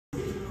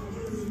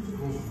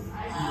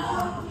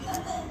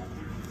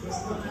जी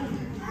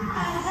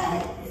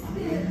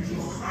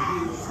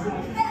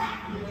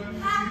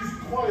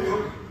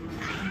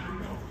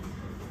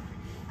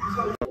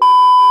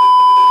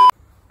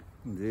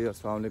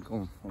अस्सलाम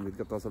वालेकुम, उम्मीद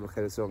करता हूँ सब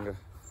खैर से होंगे।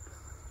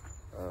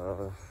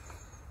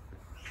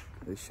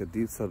 ये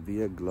शदीद सर्दी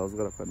है, ग्लव्स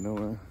वगैरह पहने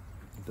हुए हैं,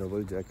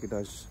 डबल जैकेट।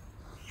 आज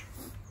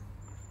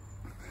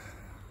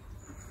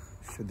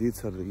शदीद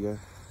सर्दी है।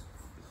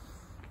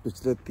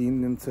 पिछले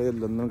 3 दिन से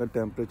लंदन का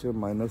टेम्परेचर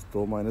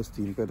 -2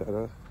 -3 पे रह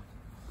रहा है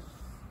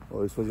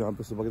और इस वक्त यहाँ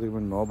पे सुबह के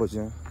तकरीबन 9 बजे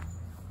हैं।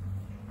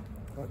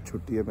 आज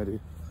छुट्टी है मेरी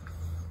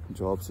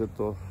जॉब से,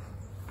 तो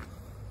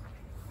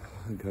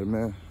घर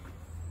में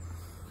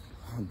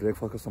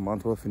ब्रेकफास्ट का सामान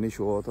थोड़ा फिनिश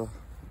हुआ था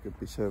कि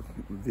पीछे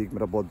वीक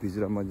मेरा बहुत बिजी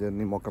रहा, मुझे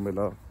नहीं मौका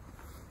मिला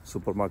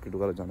सुपरमार्केट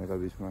वगैरह जाने का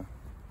बीच में।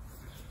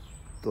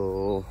 तो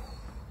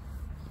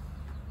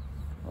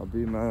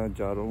अभी मैं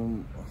जा रहा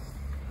हूँ,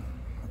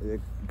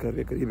 एक घर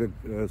के करीब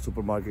एक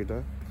सुपरमार्केट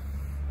है,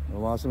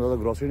 वहाँ से ज़्यादा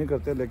ग्रॉसरी नहीं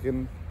करते,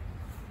 लेकिन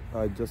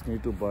I just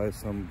need to bye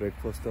some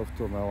breakfast stuff.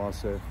 तो मैं वहाँ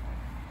से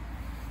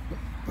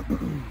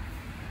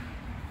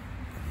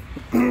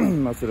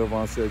मैं सिर्फ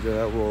वहाँ से जो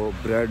है वो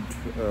ब्रेड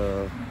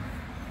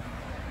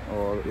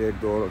और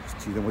 1-2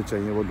 चीज़ें मुझे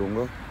चाहिए वो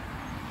लूँगा,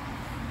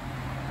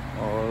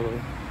 और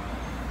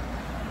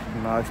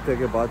नाश्ते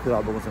के बाद फिर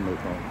आप लोगों से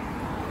मिलता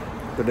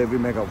हूँ। Today we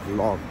make a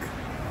vlog,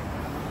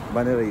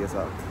 बने रहिए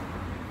साथ।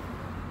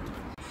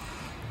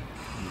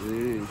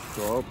 जी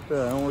शॉप पे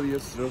आया हूँ और ये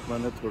सिर्फ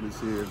मैंने थोड़ी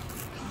सी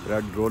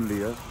ब्रेड रोल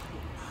लिया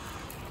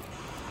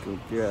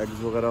क्योंकि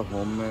एग्स वगैरह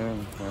होम में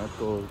हैं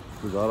तो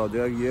गुजारा हो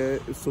जाएगा। ये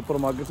इस सुपर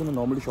मार्केट से मैं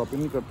नॉर्मली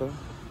शॉपिंग नहीं करता,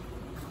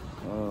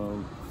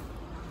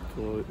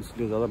 तो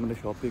इसलिए ज़्यादा मैंने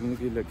शॉपिंग नहीं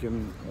की, लेकिन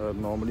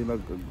नॉर्मली मैं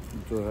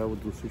जो है वो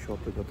दूसरी शॉप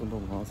पे जाता हूँ तो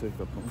वहाँ से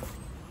करता हूँ।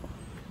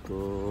 तो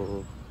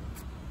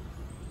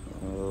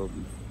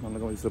मैंने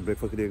कहा इससे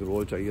ब्रेकफास्ट के लिए एक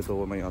रोल चाहिए, तो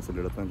वो मैं यहाँ से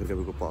ले लेता हूँ, घर के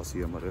बिल्कुल पास ही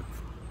है हमारे।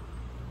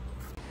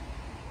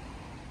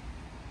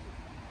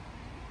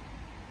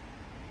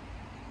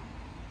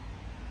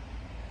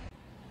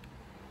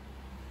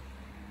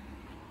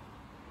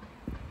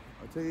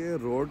 अच्छा, ये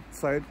रोड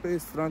साइड पे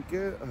इस तरह के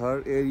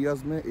हर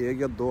एरियाज़ में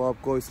 1 या 2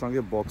 आपको इस तरह के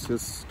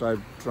बॉक्सेस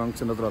टाइप ट्रंक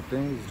से नज़र आते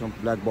हैं, जिसमें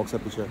ब्लैक बॉक्स है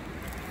पीछे,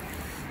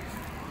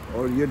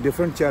 और ये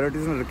डिफरेंट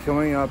चैरिटीज़ ने रखे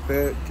हुए हैं यहाँ पे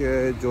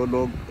कि जो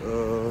लोग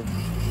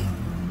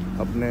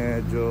अपने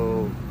जो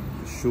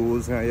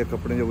शूज़ हैं या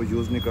कपड़े जो वो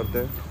यूज़ नहीं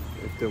करते,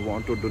 if they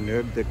want to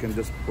donate they can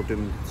just put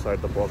in side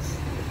the box.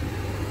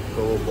 तो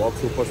वो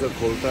बॉक्स ऊपर से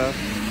खोलता है,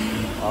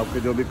 आपके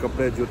जो भी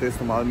कपड़े जूते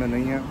इस्तेमाल में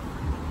नहीं हैं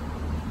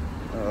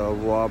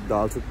वो आप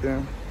डाल सकते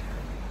हैं,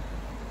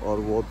 और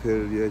वो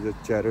फिर ये जो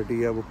चैरिटी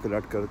है वो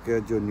कलेक्ट करके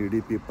जो नीडी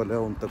पीपल है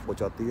उन तक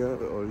पहुंचाती है।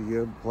 और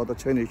ये बहुत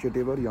अच्छा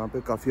इनिशिएटिव है, और यहाँ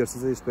पे काफ़ी अर्से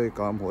से इस पर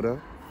काम हो रहा है।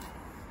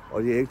 और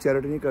ये एक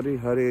चैरिटी नहीं कर रही,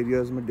 हर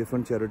एरियाज़ में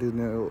डिफरेंट चैरिटीज़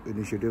ने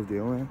इनिशिएटिव दिए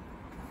हुए हैं।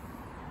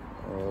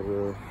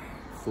 और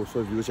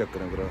खूबसूरत व्यू चेक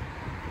करें ज़रा।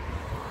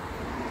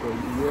 तो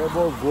ये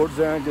वो वुड्स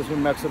हैं जिसमें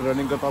मैं अक्सर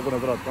रनिंग करता हूँ,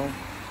 नज़र आता हूँ,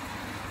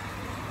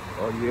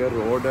 और ये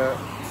रोड है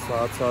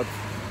साथ साथ,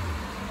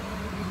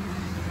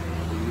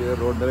 ये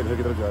रोड मेरे घर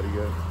की तरफ जा रही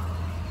है।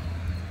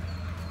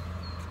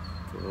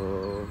 तो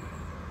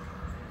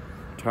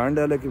ठंड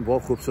है लेकिन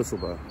बहुत खूबसूरत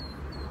सुबह है।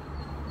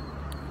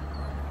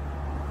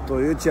 तो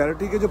ये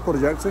चैरिटी के जो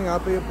प्रोजेक्ट्स हैं यहाँ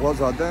पे ये बहुत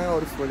ज़्यादा हैं,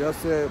 और इस वजह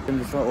से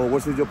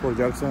ओवरसीज जो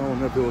प्रोजेक्ट्स हैं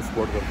उन्हें भी वो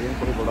सपोर्ट करते हैं,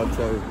 तो बड़ा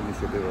अच्छा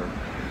इनिशिएटिव है।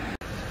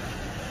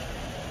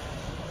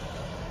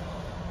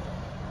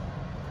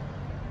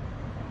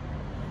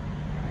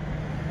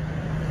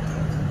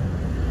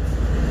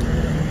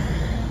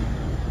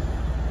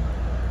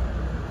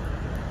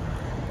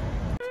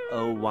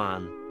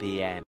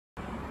 PM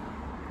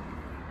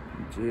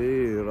जी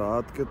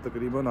रात के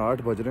तकरीबन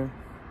 8 बज रहे हैं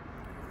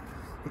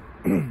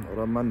और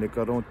अब मैं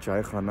निकल रहा हूँ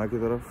चाय खाना की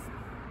तरफ।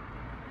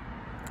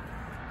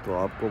 तो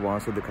आपको वहाँ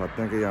से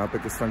दिखाते हैं कि यहाँ पे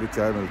किस तरह की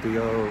चाय मिलती है।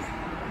 और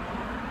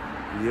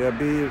ये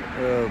अभी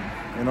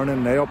इन्होंने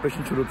नए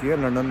ऑपरेशन शुरू किए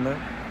लंदन में,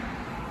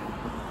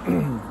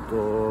 तो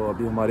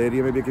अभी हमारे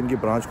एरिया में भी इनकी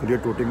ब्रांच खुली है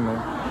टूटिंग में।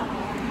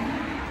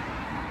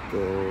 तो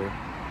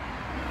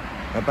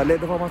मैं पहले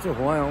एक दफ़ा वहाँ से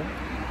हो आया हूँ,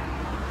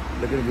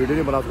 लेकिन वीडियो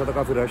नहीं बना सका था,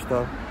 काफ़ी रश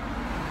था।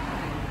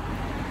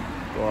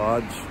 तो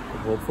आज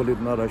होपफुली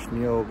इतना रश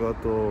नहीं होगा,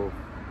 तो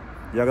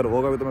या अगर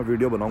होगा भी तो मैं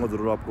वीडियो बनाऊंगा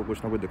ज़रूर, आपको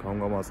कुछ ना कुछ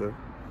दिखाऊंगा वहाँ से,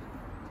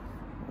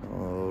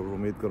 और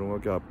उम्मीद करूँगा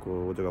कि आपको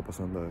वो जगह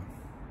पसंद आए।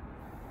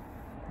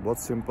 बहुत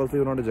सिंपल सी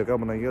उन्होंने जगह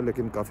बनाई है,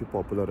 लेकिन काफ़ी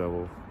पॉपुलर है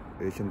वो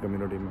एशियन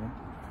कम्युनिटी में,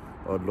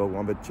 और लोग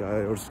वहाँ पे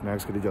चाय और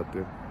स्नैक्स के लिए जाते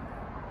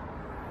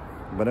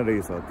हैं। बने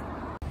रहिए साथ।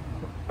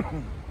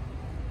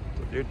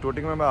 तो ये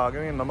टोटिंग में मैं आ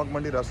गया हूँ, नमक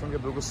मंडी रेस्टोरेंट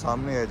के बिल्कुल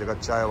सामने है जगह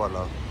चाय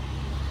वाला।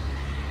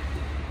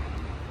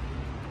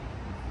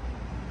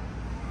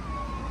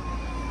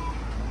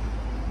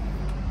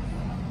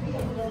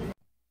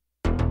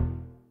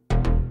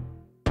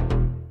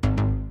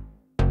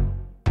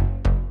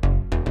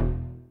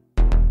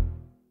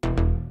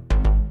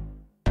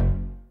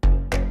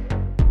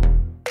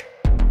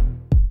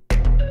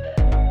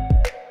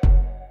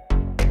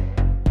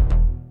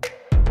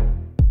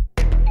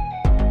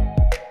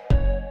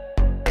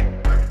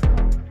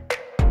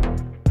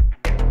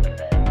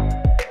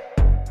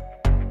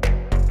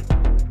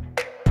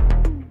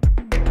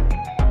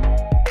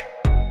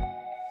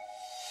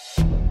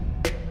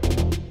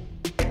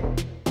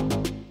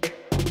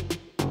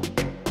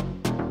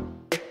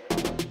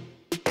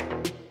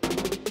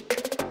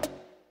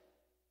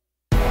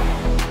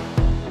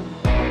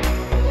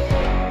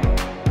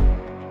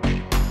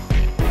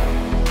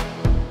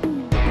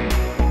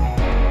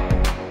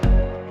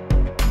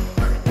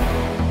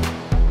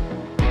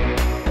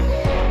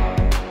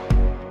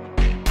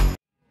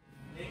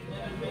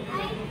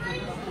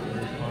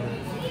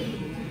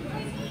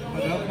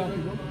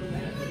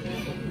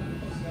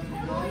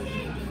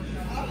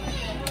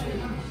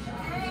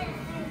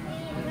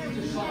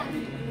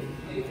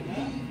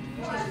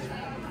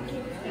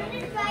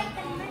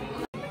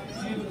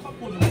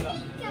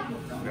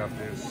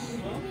 this.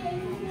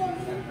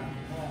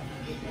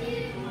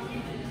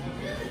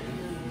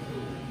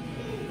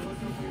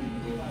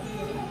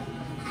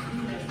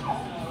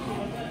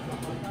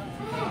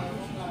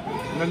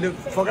 And then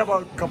forget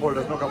about cup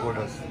holders, no cup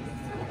holders.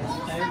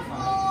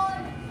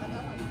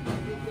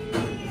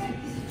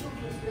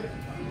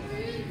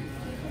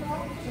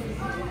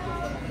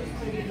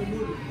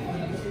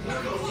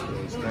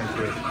 Thank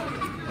you.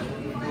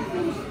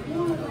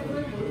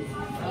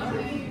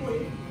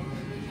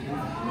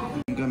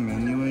 इनका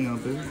मेन्यू है यहाँ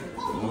पे,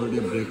 ऑलरेडी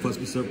ब्रेकफास्ट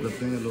भी सर्व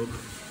करते हैं ये लोग।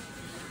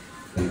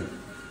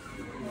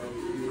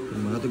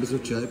 मैं तो भी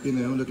सिर्फ चाय पीने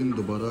आया हूँ, लेकिन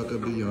दोबारा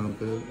कभी यहाँ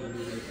पे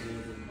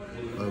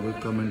I will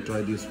come and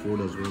try this food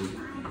as well.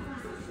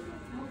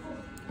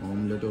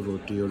 Omelette और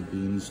रोटी और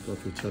बीन्स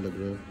काफ़ी अच्छा लग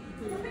रहा है।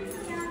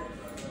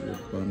 ये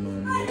पान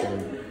ऑमलेट और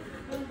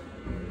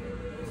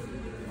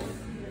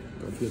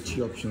काफ़ी अच्छी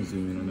ऑप्शंस दी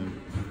हैं इन्होंने।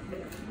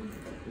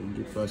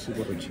 उनकी प्राइस भी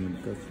बहुत अच्छी है,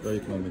 काफ़ी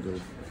इकोनॉमिकल।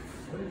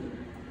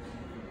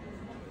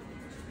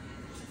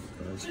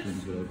 आइसक्रीम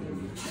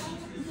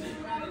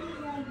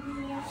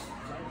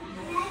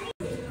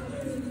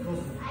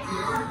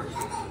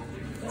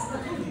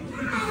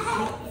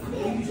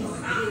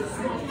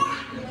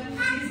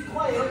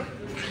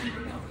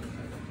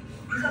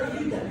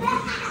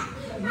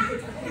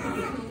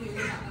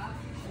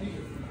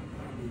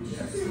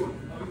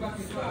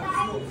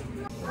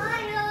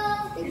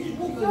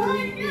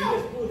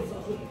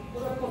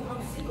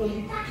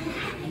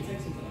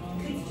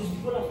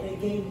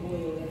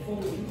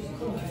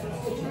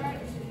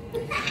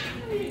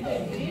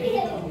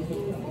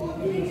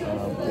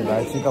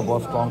इलायची का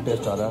बहुत स्ट्रॉन्ग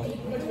टेस्ट आ रहा है,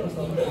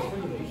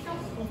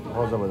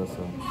 बहुत ज़बरदस्त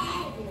है।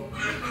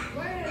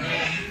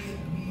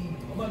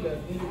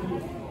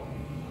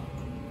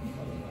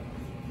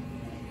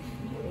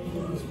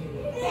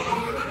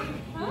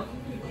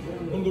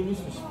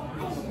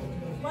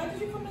 Why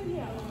did you come in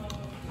here?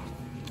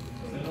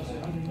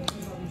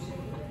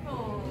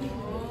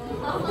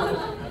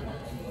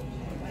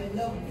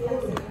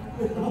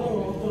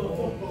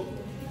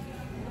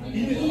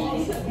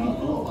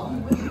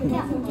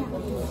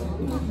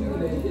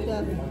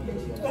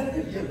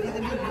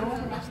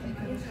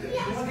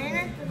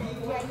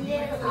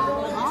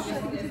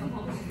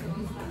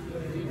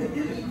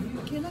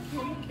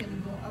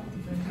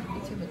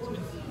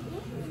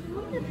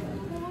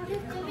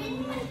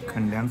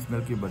 Condense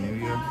milk की बनी हुई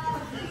है।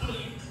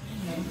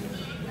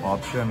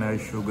 ऑप्शन है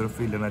शुगर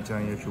फ्री लेना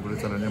चाहिए, शुगर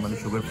से लेने मैंने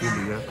शुगर फ्री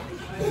लिया है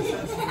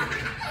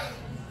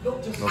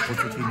और कुछ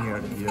चीनी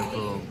ऐड किया,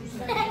 तो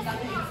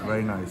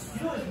वेरी नाइस।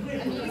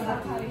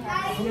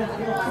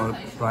 और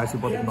प्राइस भी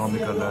बहुत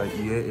इकोनॉमिकल है।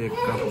 ये एक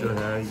कप जो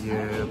है ये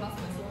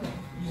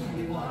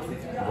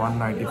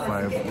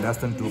 195, लेस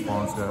दैन 2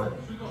 पाउंड्स है,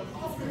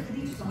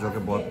 जो कि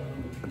बहुत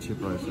अच्छी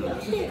प्राइस है।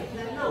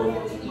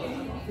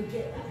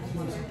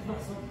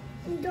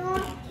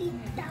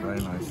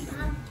 Very nice.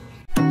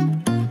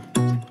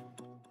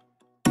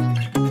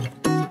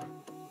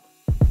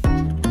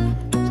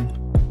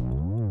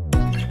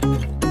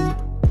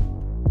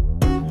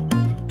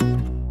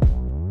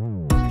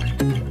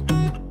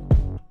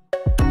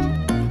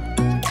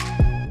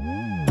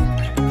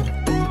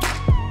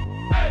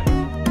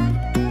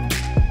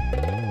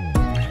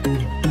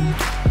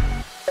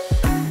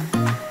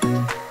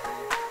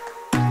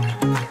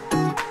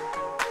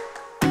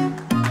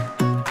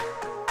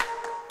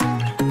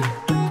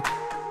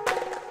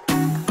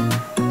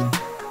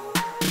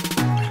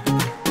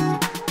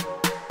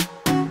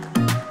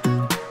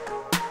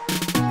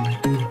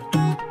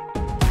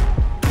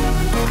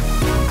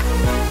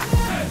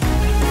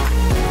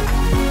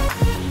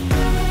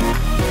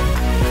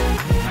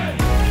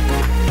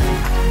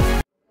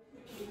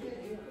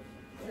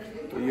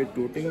 ये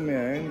टूटिंग में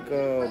है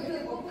इनका,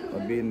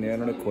 अभी नया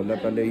उन्होंने खोला।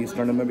 पहले ईस्ट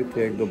लंडन में भी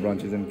थे 1-2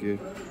 ब्रांचेज इनके,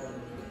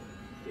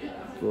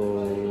 तो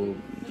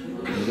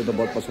मुझे तो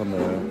बहुत पसंद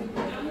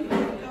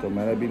आया। तो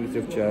मैंने भी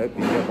सिर्फ चाय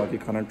पी है, बाकी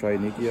खाना ट्राई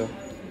नहीं किया,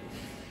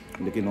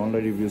 लेकिन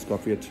ऑनलाइन रिव्यूज़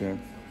काफ़ी अच्छे हैं।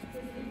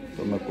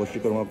 तो मैं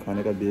कोशिश करूँगा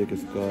खाने का भी एक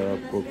इसका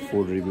आपको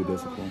फूड रिव्यू दे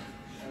सकूँ।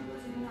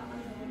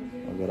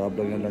 अगर आप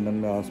लोग लंदन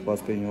में आसपास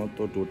कहीं हो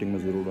तो टूटिंग में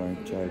ज़रूर आएँ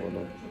चाय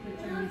वाला।